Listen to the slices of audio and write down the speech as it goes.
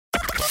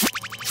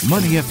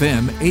Money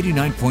FM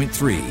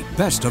 89.3,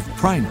 best of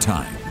prime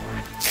time.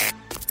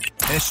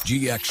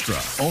 SG Extra,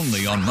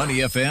 only on Money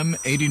FM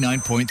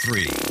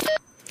 89.3.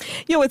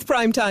 You're with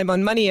Prime Time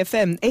on Money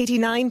FM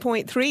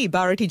 89.3.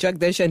 Bharati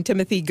Jagdish and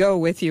Timothy Go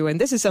with you. And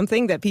this is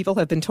something that people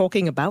have been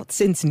talking about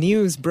since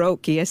news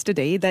broke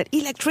yesterday that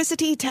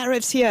electricity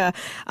tariffs here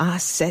are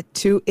set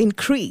to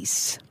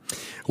increase.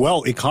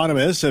 Well,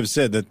 economists have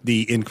said that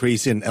the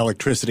increase in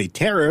electricity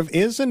tariff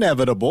is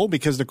inevitable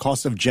because the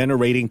cost of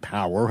generating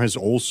power has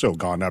also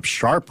gone up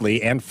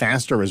sharply and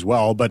faster as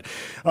well. But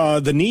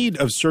the need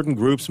of certain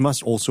groups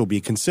must also be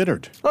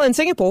considered. Well, in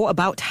Singapore,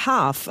 about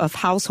half of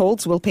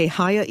households will pay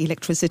higher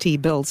electricity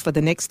bills for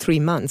the next 3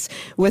 months,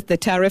 with the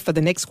tariff for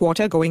the next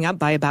quarter going up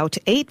by about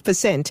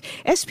 8%.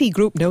 SP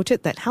Group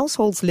noted that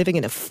households living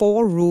in a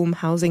 4-room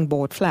housing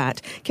board flat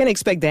can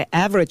expect their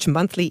average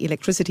monthly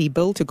electricity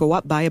bill to go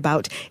up by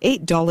about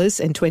 $8.25.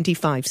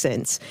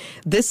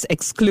 This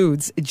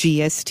excludes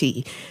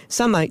GST.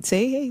 Some might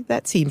say, hey,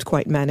 that seems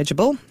quite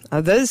manageable.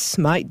 Others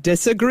might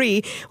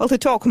disagree. Well, to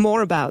talk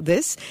more about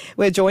this,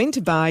 we're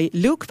joined by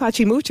Luke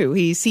Pachimutu.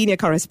 He's senior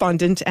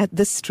correspondent at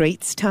The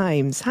Straits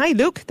Times. Hi,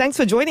 Luke. Thanks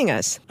for joining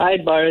us. Hi,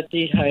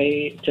 Bharati.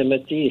 Hi,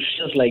 Timothy. It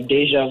feels like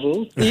deja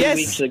vu. Yes.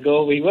 2 weeks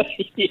ago, we were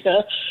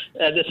here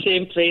at the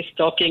same place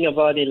talking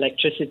about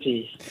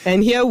electricity.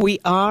 And here we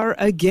are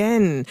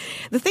again.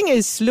 The thing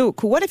is,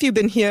 Luke, what have you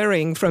been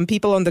hearing from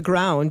people on the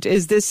ground?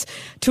 Is this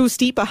too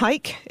steep a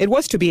hike? It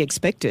was to be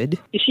expected.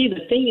 You see,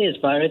 the thing is,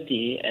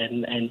 Bharati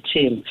and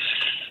Tim,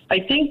 I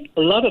think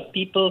a lot of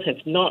people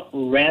have not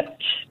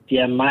wrapped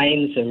their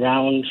minds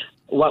around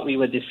what we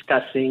were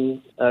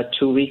discussing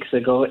 2 weeks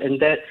ago, and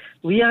that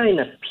we are in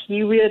a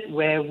period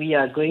where we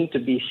are going to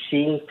be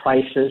seeing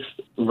prices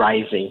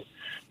rising.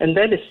 And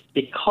that is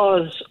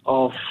because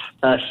of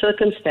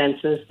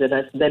circumstances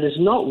that is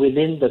not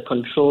within the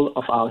control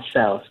of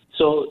ourselves.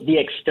 So the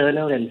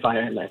external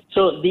environment.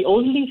 So the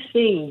only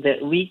thing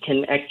that we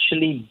can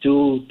actually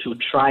do to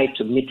try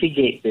to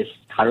mitigate this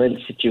current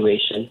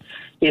situation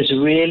is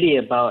really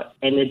about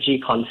energy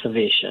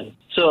conservation.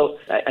 So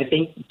I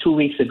think 2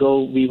 weeks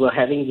ago we were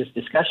having this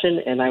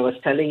discussion and I was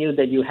telling you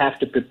that you have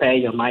to prepare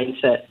your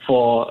mindset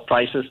for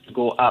prices to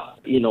go up,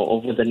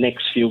 over the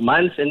next few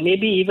months and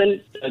maybe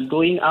even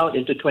going out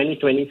into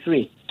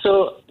 2023.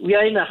 So we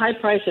are in a high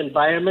price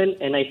environment,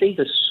 and I think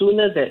the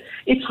sooner that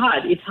it's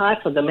hard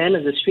for the man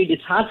on the street.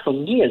 It's hard for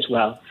me as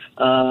well.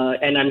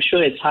 And I'm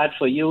sure it's hard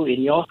for you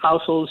in your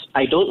households.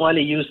 I don't want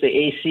to use the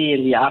AC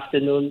in the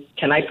afternoon.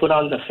 Can I put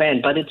on the fan?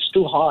 But it's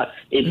too hot.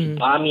 It's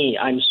balmy.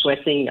 I'm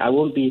sweating. I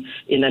won't be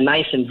in a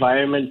nice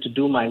environment to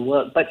do my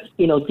work. But,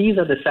 these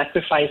are the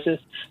sacrifices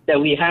that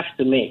we have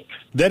to make.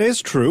 That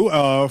is true.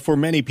 For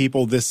many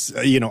people, this,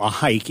 a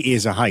hike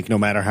is a hike, no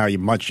matter how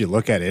much you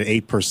look at it.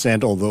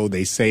 8%, although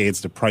they say it's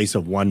the price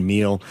of one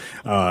meal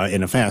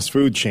in a fast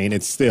food chain,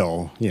 it's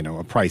still,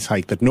 a price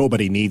hike that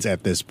nobody needs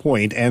at this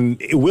point. And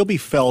it will be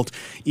felt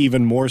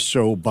even more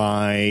so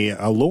by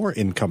lower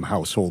income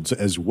households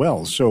as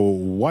well. So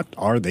what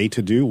are they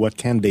to do? What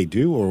can they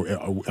do? Or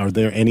are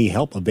there any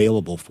help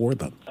available for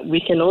them? We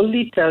can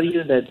only tell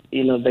you that,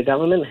 the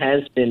government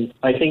has been,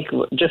 I think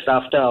just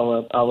after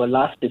our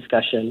last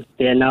discussion,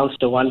 they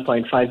announced a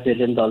 $1.5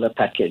 billion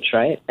package,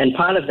 right? And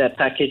part of that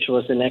package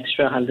was an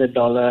extra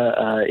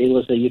 $100, it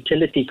was a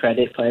utility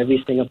credit for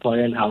every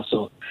Singaporean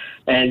household.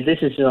 And this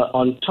is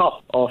on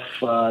top of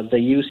the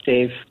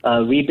USave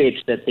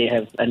rebates that they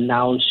have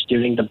announced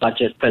during the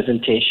budget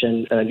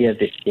presentation earlier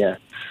this year.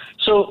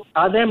 So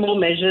are there more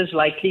measures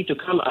likely to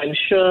come? I'm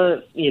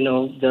sure,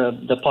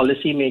 the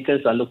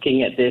policymakers are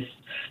looking at this.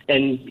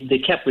 And they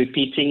kept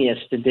repeating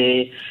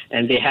yesterday,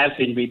 and they have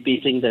been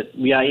repeating that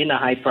we are in a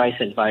high-price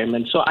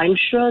environment. So I'm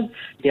sure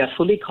they are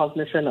fully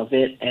cognizant of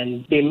it,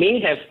 and they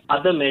may have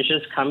other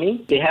measures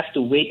coming. They have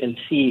to wait and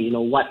see,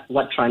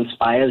 what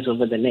transpires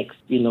over the next,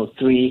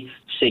 3,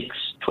 6,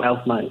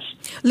 12 months.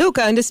 Luke,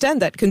 I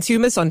understand that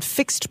consumers on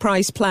fixed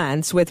price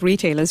plans with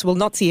retailers will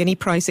not see any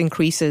price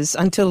increases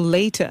until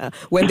later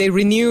when they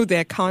renew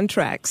their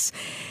contracts.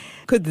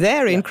 Could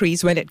their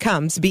increase, when it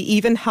comes, be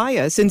even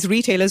higher since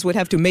retailers would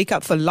have to make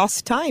up for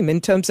lost time in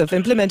terms of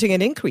implementing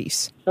an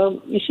increase?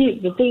 You see,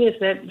 the thing is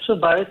that, so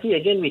Bharati,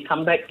 again, we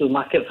come back to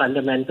market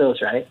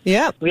fundamentals, right?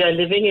 Yeah. We are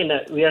living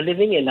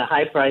in a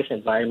high price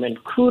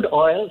environment. Crude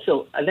oil,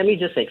 so let me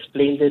just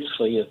explain this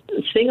for you.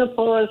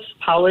 Singapore's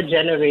power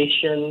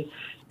generation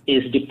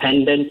is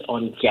dependent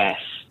on gas.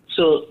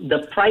 So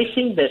the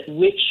pricing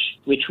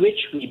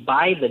which we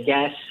buy the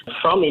gas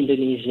from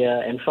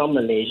Indonesia and from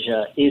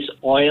Malaysia is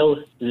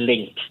oil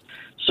linked.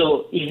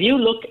 So if you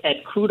look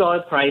at crude oil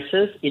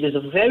prices, it is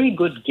a very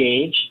good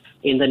gauge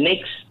in the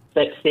next,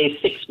 let's say,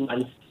 6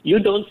 months. You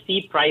don't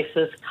see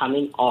prices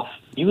coming off.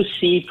 You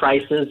see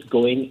prices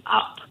going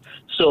up.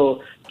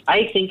 So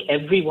I think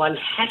everyone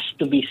has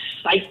to be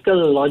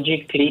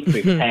psychologically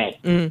prepared,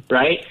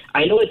 right?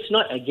 I know it's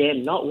not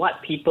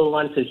what people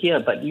want to hear,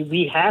 but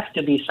we have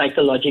to be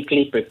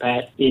psychologically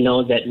prepared,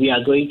 that we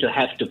are going to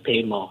have to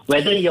pay more.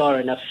 Whether you're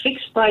in a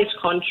fixed price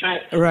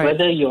contract,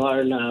 whether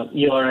you're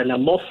in a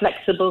more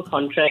flexible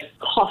contract,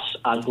 costs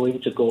are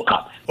going to go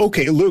up.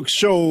 Okay, Luke,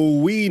 so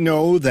we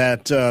know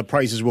that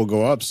prices will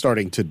go up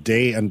starting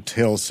today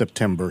until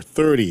September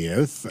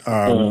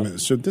 30th.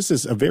 So this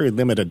is a very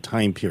limited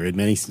time period.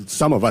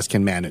 Some of us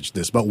can manage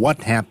this, but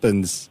what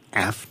happens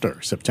after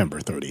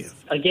September 30th?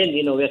 Again,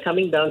 we're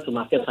coming down to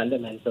market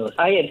fundamentals.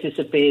 I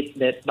anticipate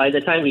that by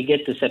the time we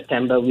get to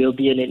September, we'll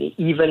be in an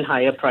even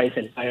higher price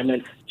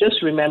environment.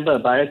 Just remember,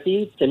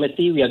 Bharati,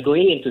 Timothy, we are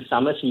going into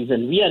summer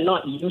season. We are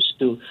not used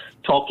to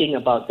talking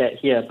about that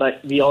here,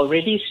 but we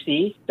already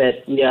see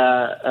that we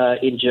are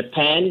in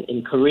Japan,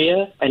 in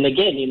Korea, and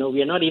again,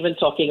 we are not even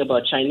talking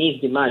about Chinese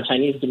demand.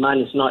 Chinese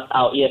demand is not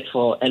out yet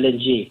for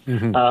LNG.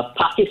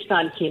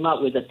 Pakistan came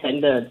out with a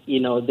tender.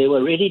 They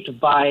were ready to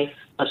buy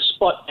a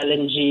spot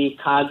LNG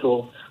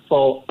cargo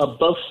for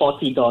above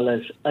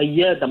 $40 a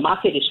year. The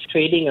market is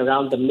trading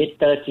around the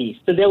mid-30s.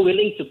 So they're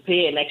willing to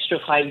pay an extra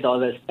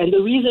 $5. And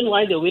the reason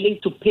why they're willing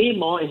to pay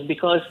more is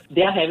because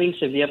they're having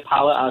severe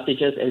power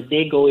outages as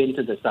they go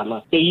into the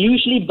summer. They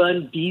usually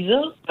burn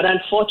diesel, but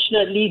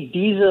unfortunately,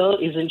 diesel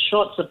is in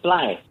short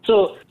supply.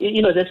 So,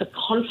 there's a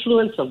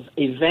confluence of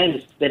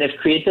events that have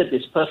created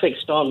this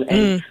perfect storm,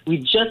 and we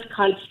just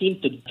can't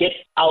seem to get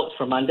out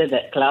from under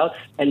that cloud.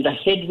 And the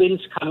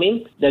headwinds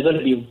coming, they're going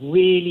to be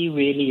really,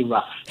 really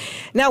rough.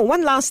 Now,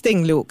 one last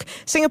thing, Luke.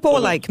 Singapore,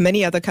 like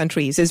many other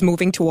countries, is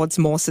moving towards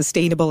more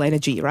sustainable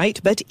energy, right?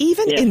 But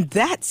even in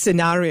that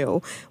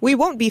scenario, we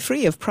won't be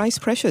free of price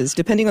pressures,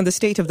 depending on the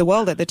state of the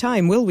world at the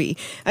time, will we?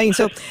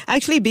 So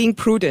actually being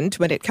prudent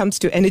when it comes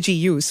to energy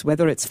use,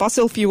 whether it's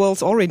fossil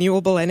fuels or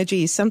renewable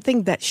energy, is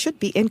something that should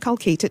be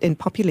inculcated in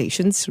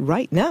populations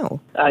right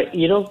now.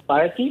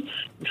 Bharati,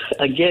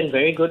 again,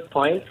 very good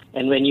point.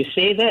 And when you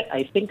say that,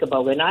 I think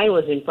about when I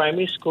was in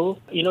primary school,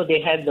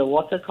 they had the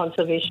water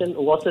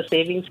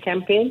savings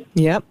campaign.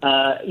 Yep.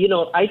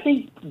 I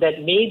think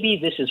that maybe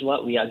this is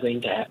what we are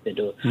going to have to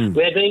do.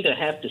 We're going to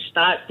have to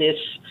start this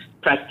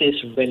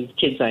practice when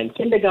kids are in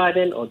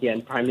kindergarten or they're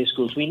in primary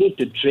schools. We need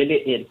to drill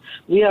it in.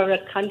 We are a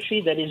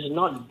country that is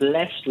not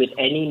blessed with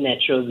any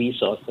natural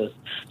resources.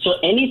 So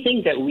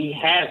anything that we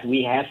have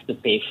to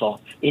pay for.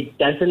 It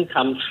doesn't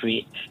come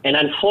free. And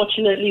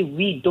unfortunately,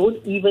 we don't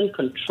even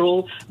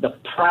control the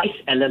price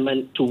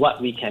element to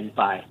what we can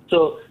buy.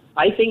 So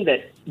I think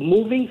that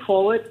moving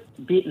forward,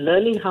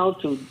 learning how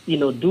to,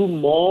 do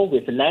more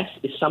with less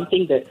is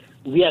something that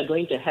we are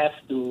going to have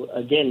to,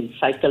 again,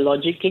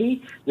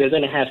 psychologically, we're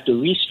going to have to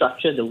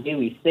restructure the way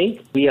we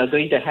think. We are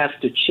going to have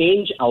to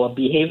change our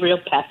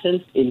behavioral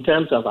patterns in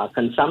terms of our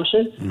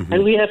consumption.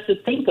 And we have to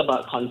think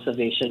about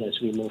conservation as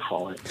we move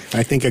forward.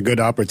 I think a good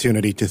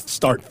opportunity to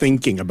start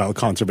thinking about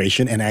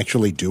conservation and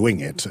actually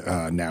doing it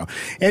now.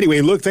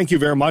 Anyway, Luke, thank you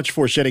very much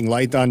for shedding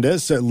light on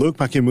this. Luke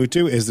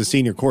Pakimutu is the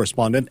senior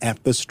correspondent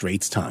at the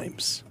Straits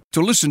Times.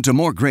 To listen to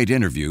more great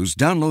interviews,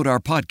 download our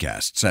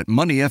podcasts at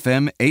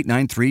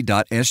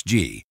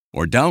moneyfm893.sg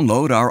or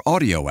download our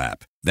audio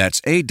app.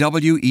 That's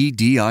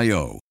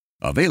AWEDIO.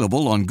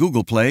 Available on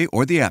Google Play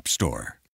or the App Store.